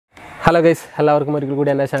Hello guys, എല്ലാവർക്കും ഒരിക്കൽ കൂടി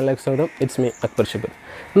എൻ്റെ ചാനലിലേക്ക് സ്വാഗതം. It's me Akbar Shabeer.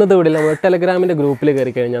 ഇന്നത്തെ വീഡിയോയിൽ നമ്മൾ ടെലഗ്രാമിൻ്റെ ഗ്രൂപ്പിൽ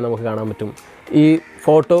കയറി കഴിഞ്ഞാൽ നമുക്ക് കാണാൻ പറ്റും ഈ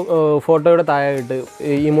ഫോട്ടോയുടെ താഴെയായിട്ട്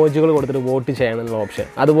ഇമോജികൾ കൊടുത്തിട്ട് വോട്ട് ചെയ്യാനുള്ള ഓപ്ഷൻ.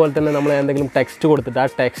 അതുപോലെ തന്നെ നമ്മൾ എന്തെങ്കിലും ടെക്സ്റ്റ് കൊടുത്തിട്ട് ആ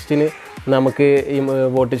ടെക്സ്റ്റിന് നമുക്ക് ഈ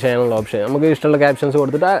വോട്ട് ചെയ്യാനുള്ള ഓപ്ഷൻ, നമുക്ക് ഇഷ്ടമുള്ള ക്യാപ്ഷൻസ്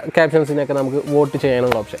കൊടുത്തിട്ട് ആ ക്യാപ്ഷൻസിനൊക്കെ നമുക്ക് വോട്ട്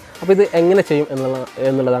ചെയ്യാനുള്ള ഓപ്ഷൻ. അപ്പോൾ ഇത് എങ്ങനെ ചെയ്യും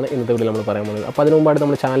എന്നുള്ളതാണ് ഇന്നത്തെ വീഡിയോയിൽ നമ്മൾ പറയാൻ പോകുന്നത്. അപ്പോൾ അതിന് മുമ്പായിട്ട്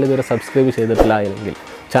നമ്മൾ ചാനൽ ഇതുവരെ സബ്സ്ക്രൈബ് ചെയ്തിട്ടില്ല എങ്കിൽ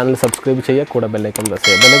ചാനൽ സബ്സ്ക്രൈബ് ചെയ്യുക, കൂടെ ബെല്ലൈക്കൺ പ്രസ്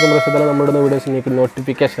ചെയ്യുക. ബെല്ലൈക്കൺ പ്രസ് ചെയ്താൽ നമ്മുടെ വീഡിയോസ് നിങ്ങൾക്ക്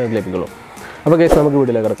നോട്ടിഫിക്കേഷൻ ലഭിക്കുള്ളൂ. അപ്പോൾ ഗൈസ് നമുക്ക്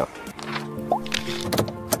വീഡിയോയിലേക്ക് കിടക്കാം.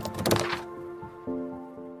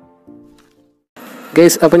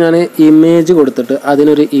 ഗൈസ് അപ്പോൾ ഞാൻ ഇമേജ് കൊടുത്തിട്ട്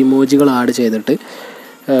അതിനൊരു ഇമോജികൾ ആഡ് ചെയ്തിട്ട്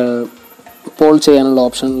പോൾ ചെയ്യാനുള്ള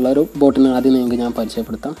ഓപ്ഷനുള്ള ഒരു ബോട്ടിനെ ആദ്യം നിങ്ങൾക്ക് ഞാൻ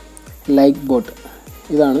പരിചയപ്പെടുത്താം. ലൈക്ക് ബോട്ട്,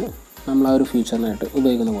 ഇതാണ് നമ്മൾ ആ ഒരു ഫ്യൂച്ചറിനായിട്ട്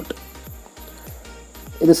ഉപയോഗിക്കുന്ന ബോട്ട്.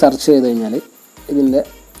 ഇത് സെർച്ച് ചെയ്ത് കഴിഞ്ഞാൽ ഇതിൻ്റെ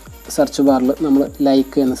സെർച്ച് ബാറിൽ നമ്മൾ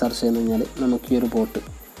ലൈക്ക് എന്ന് സെർച്ച് ചെയ്ത് കഴിഞ്ഞാൽ നമുക്ക് ഈ ഒരു ബോട്ട്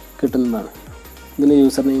കിട്ടുന്നതാണ്. ഇതിൻ്റെ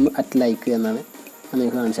യൂസർ നെയിം @like എന്നാണ്. ഞാൻ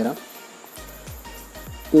നിങ്ങൾക്ക് കാണിച്ചു തരാം.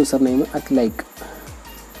 User name @like.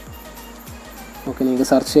 ഓക്കെ, നിങ്ങൾക്ക്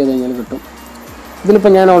സെർച്ച് ചെയ്ത് കഴിഞ്ഞാൽ കിട്ടും.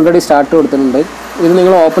 ഇതിലിപ്പോൾ ഞാൻ ഓൾറെഡി സ്റ്റാർട്ട് കൊടുത്തിട്ടുണ്ട്. ഇത്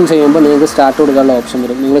നിങ്ങൾ ഓപ്പൺ ചെയ്യുമ്പോൾ നിങ്ങൾക്ക് സ്റ്റാർട്ട് കൊടുക്കാനുള്ള ഓപ്ഷൻ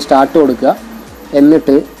വരും. നിങ്ങൾ സ്റ്റാർട്ട് കൊടുക്കുക,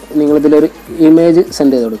 എന്നിട്ട് നിങ്ങളിതിലൊരു ഇമേജ്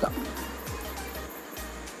സെൻഡ് ചെയ്ത് കൊടുക്കാം.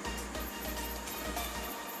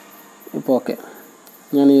 ഇപ്പോൾ ഓക്കെ,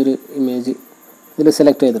 ഞാൻ ഈ ഒരു ഇമേജ് ഇതിൽ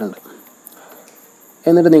സെലക്ട് ചെയ്തിട്ടുണ്ട്.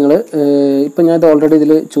 എന്നിട്ട് നിങ്ങൾ ഇപ്പം ഞാനിത് ഓൾറെഡി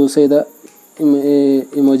ഇതിൽ ചൂസ് ചെയ്ത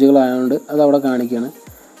ഇമോജികളായതുകൊണ്ട് അത് അവിടെ കാണിക്കുകയാണ്.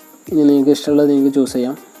 ഇനി നിങ്ങൾക്ക് ഇഷ്ടമുള്ളത് നിങ്ങൾക്ക് ചൂസ്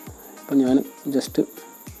ചെയ്യാം. അപ്പം ഞാൻ ജസ്റ്റ്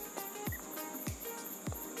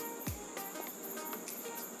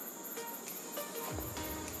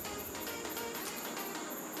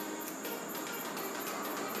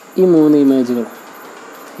ഈ 3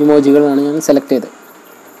 ഇമോജികളാണ് ഞാൻ സെലക്ട് ചെയ്തത്.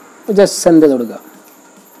 ജസ്റ്റ് സെൻഡ് ചെയ്ത് കൊടുക്കുക.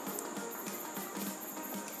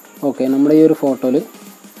 ഓക്കെ, നമ്മുടെ ഈ ഒരു ഫോട്ടോയിൽ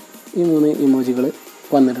ഈ 3 ഇമോജികൾ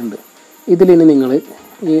വന്നിട്ടുണ്ട്. ഇതിലിനി നിങ്ങൾ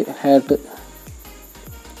ഈ ഹാർട്ട്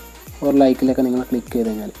ഓർ ലൈക്കിലൊക്കെ നിങ്ങൾ ക്ലിക്ക് ചെയ്ത്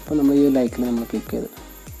കഴിഞ്ഞാൽ, ഇപ്പോൾ നമ്മൾ ഈ ലൈക്കിൽ നമ്മൾ ക്ലിക്ക് ചെയ്ത്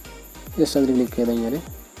ജസ്റ്റ് അതിൽ ക്ലിക്ക് ചെയ്ത് കഴിഞ്ഞാൽ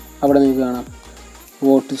അവിടെ നിങ്ങൾക്ക് കാണാം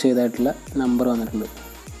വോട്ട് ചെയ്തായിട്ടുള്ള നമ്പർ വന്നിട്ടുണ്ട്.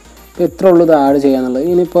 ഇപ്പോൾ ഇത്ര ഉള്ളൂ ഇത് ആഡ് ചെയ്യാന്നുള്ളത്.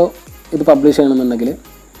 ഇനിയിപ്പോൾ ഇത് പബ്ലിഷ് ചെയ്യണമെന്നുണ്ടെങ്കിൽ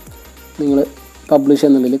നിങ്ങൾ പബ്ലിഷ്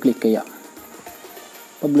എന്നുള്ളതിൽ ക്ലിക്ക് ചെയ്യുക.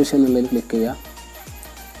 പബ്ലിഷ് എന്നുള്ളതിൽ ക്ലിക്ക് ചെയ്യുക,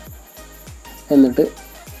 എന്നിട്ട്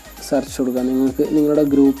സെർച്ച് കൊടുക്കുക. നിങ്ങൾക്ക് നിങ്ങളുടെ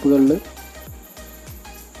ഗ്രൂപ്പുകളിൽ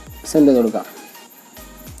സെൻഡ് ചെയ്ത് കൊടുക്കാം.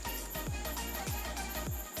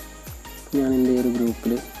 ഞാൻ എൻ്റെ ഒരു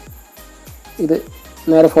ഗ്രൂപ്പിൽ ഇത്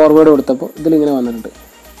നേരെ ഫോർവേഡ് കൊടുത്തപ്പോൾ ഇതിലിങ്ങനെ വന്നിട്ടുണ്ട്.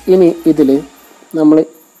 ഇനി ഇതിൽ നമ്മൾ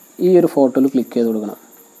ഈ ഒരു ഫോട്ടോയിൽ ക്ലിക്ക് ചെയ്ത് കൊടുക്കണം.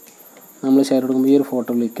 നമ്മൾ ഷെയർ കൊടുക്കുമ്പോൾ ഈ ഒരു ഫോട്ടോ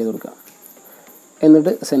ക്ലിക്ക് ചെയ്ത് കൊടുക്കുക,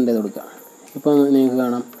 എന്നിട്ട് സെൻഡ് ചെയ്ത് കൊടുക്കുക. ഇപ്പോൾ നിങ്ങൾക്ക്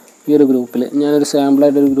കാണാം ഈ ഒരു ഗ്രൂപ്പിൽ ഞാനൊരു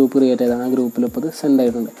സാമ്പിളായിട്ടൊരു ഗ്രൂപ്പ് ക്രിയേറ്റ് ചെയ്തതാണ്. ആ ഗ്രൂപ്പിൽ ഇപ്പോൾ ഇത് സെൻഡ്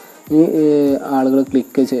ആയിട്ടുണ്ട്. ഈ ആളുകൾ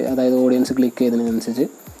ക്ലിക്ക് അതായത് ഓഡിയൻസ് ക്ലിക്ക് ചെയ്തതിനനുസരിച്ച്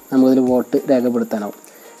നമുക്കതിൽ വോട്ട് രേഖപ്പെടുത്താനാവും.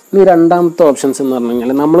 ഇനി രണ്ടാമത്തെ ഓപ്ഷൻസ് എന്ന് പറഞ്ഞു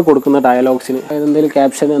കഴിഞ്ഞാൽ നമ്മൾ കൊടുക്കുന്ന ഡയലോഗ്സിന് അതായത് എന്തെങ്കിലും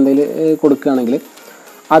ക്യാപ്ഷൻ എന്തെങ്കിലും കൊടുക്കുകയാണെങ്കിൽ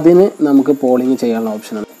അതിന് നമുക്ക് പോളിങ് ചെയ്യാനുള്ള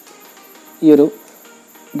ഓപ്ഷനാണ്. ഈ ഒരു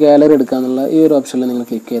ഗാലറി എടുക്കാന്നുള്ള ഈ ഒരു ഓപ്ഷനിൽ നിങ്ങൾ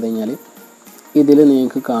ക്ലിക്ക് ചെയ്ത് കഴിഞ്ഞാൽ ഇതിൽ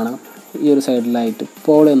നിങ്ങൾക്ക് കാണാം ഈ ഒരു സൈഡിലായിട്ട്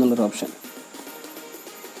പോൾ എന്നുള്ളൊരു ഓപ്ഷൻ.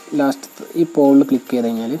 ലാസ്റ്റ് ഈ പോളിൽ ക്ലിക്ക് ചെയ്ത്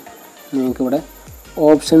കഴിഞ്ഞാൽ നിങ്ങൾക്കിവിടെ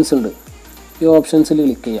ഓപ്ഷൻസ് ഉണ്ട്. ഈ ഓപ്ഷൻസിൽ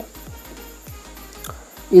ക്ലിക്ക് ചെയ്യാം.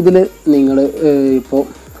 ഇതിൽ നിങ്ങൾ ഇപ്പോൾ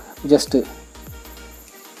ജസ്റ്റ്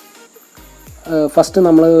ഫസ്റ്റ്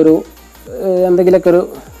നമ്മൾ ഒരു എന്തെങ്കിലുമൊക്കെ ഒരു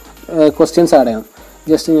ക്വസ്റ്റ്യൻസ് ആഡ് ചെയ്യണം.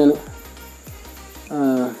 ജസ്റ്റ് ഞാൻ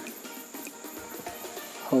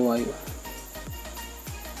how are you,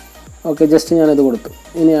 okay, just ഞാനത് കൊടുത്തു.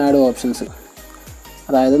 ഇനി ആഡ് ഓപ്ഷൻസ്,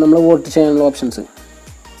 അതായത് നമ്മൾ വോട്ട് ചെയ്യാനുള്ള ഓപ്ഷൻസ്.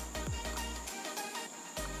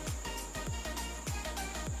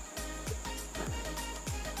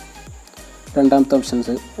 രണ്ടാമത്തെ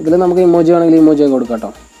ഓപ്ഷൻസ് ഇതിൽ നമുക്ക് ഇമോജി ആണെങ്കിൽ ഇമോജി ഒക്കെ കൊടുക്കാം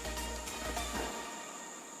കേട്ടോ.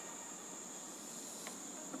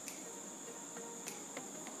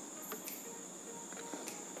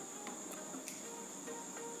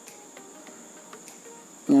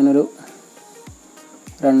 ഞാനൊരു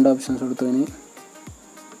 2 ഓപ്ഷൻസ് കൊടുത്തു. ഇനി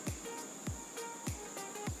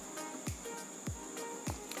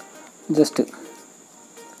ജസ്റ്റ്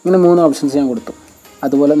ഇങ്ങനെ 3 ഓപ്ഷൻസ് ഞാൻ കൊടുത്തു.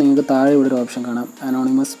 അതുപോലെ നിങ്ങൾക്ക് താഴെ ഇവിടെ ഒരു ഓപ്ഷൻ കാണാം,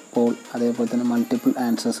 അനോണിമസ് പോൾ, അതേപോലെ തന്നെ മൾട്ടിപ്പിൾ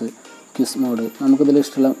ആൻസേഴ്സ്, ക്വിസ് മോഡ്. നമുക്കിതിൽ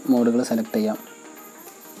ഇഷ്ടമുള്ള മോഡുകൾ സെലക്ട് ചെയ്യാം.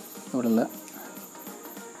 ഇവിടെയുള്ള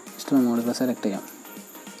ഇഷ്ടമുള്ള മോഡുകൾ സെലക്ട് ചെയ്യാം.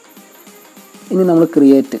 ഇനി നമ്മൾ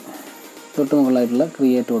ക്രിയേറ്റ് തൊട്ട് മുകളിലായിട്ടുള്ള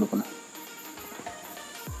ക്രിയേറ്റ് കൊടുക്കുന്നു.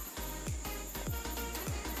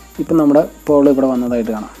 ഇപ്പം നമ്മുടെ പോൾ ഇവിടെ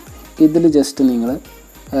വന്നതായിട്ട് കാണാം. ഇതിൽ ജസ്റ്റ് നിങ്ങൾ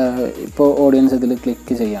ഇപ്പോൾ ഓഡിയൻസ് ഇതിൽ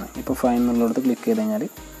ക്ലിക്ക് ചെയ്യണം. ഇപ്പോൾ ഫൈൻ എന്നുള്ളിടത്ത് ക്ലിക്ക് ചെയ്ത് കഴിഞ്ഞാൽ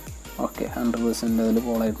ഓക്കെ 100% അതിൽ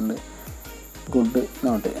പോളായിട്ടുണ്ട്. Good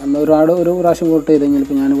not. നമ്മൾ ഒരു പ്രാവശ്യം വോട്ട് ചെയ്ത് കഴിഞ്ഞാൽ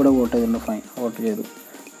ഇപ്പോൾ ഞാനിവിടെ വോട്ട് ചെയ്തിട്ടുണ്ട്, ഫൈൻ വോട്ട് ചെയ്തു.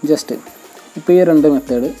 ജസ്റ്റ് ഇപ്പോൾ ഈ 2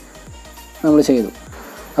 മെത്തേഡ് നമ്മൾ ചെയ്തു.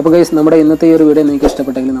 അപ്പോൾ ഗൈസ്, നമ്മുടെ ഇന്നത്തെ ഈ ഒരു വീഡിയോ നിങ്ങൾക്ക്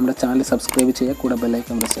ഇഷ്ടപ്പെട്ടെങ്കിൽ നമ്മുടെ ചാനൽ സബ്സ്ക്രൈബ് ചെയ്യുക, കൂടെ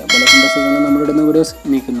ബെല്ലൈക്കൺ പ്രസ് ചെയ്യുക. ബെല്ലൈക്കൺ പ്രസ് ചെയ്യുമ്പോൾ നമ്മളിടുന്ന വീഡിയോസ്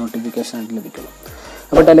നിങ്ങൾക്ക് നോട്ടിഫിക്കേഷൻ ആയിട്ട് ലഭിക്കുള്ളൂ.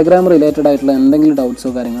 അപ്പോൾ ടെലഗ്രാം റിലേറ്റഡ് ആയിട്ടുള്ള എന്തെങ്കിലും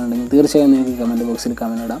ഡൗട്ട്സോ കാര്യങ്ങളുണ്ടെങ്കിൽ തീർച്ചയായും നിങ്ങൾക്ക് കമൻറ്റ് ബോക്സിൽ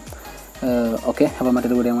കമൻറ്റ് ഇടാം. ഓക്കെ, അപ്പോൾ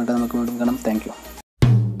മറ്റൊരു വീഡിയോ ആയിട്ട് നമുക്ക് വീണ്ടും കാണാം. Thank you.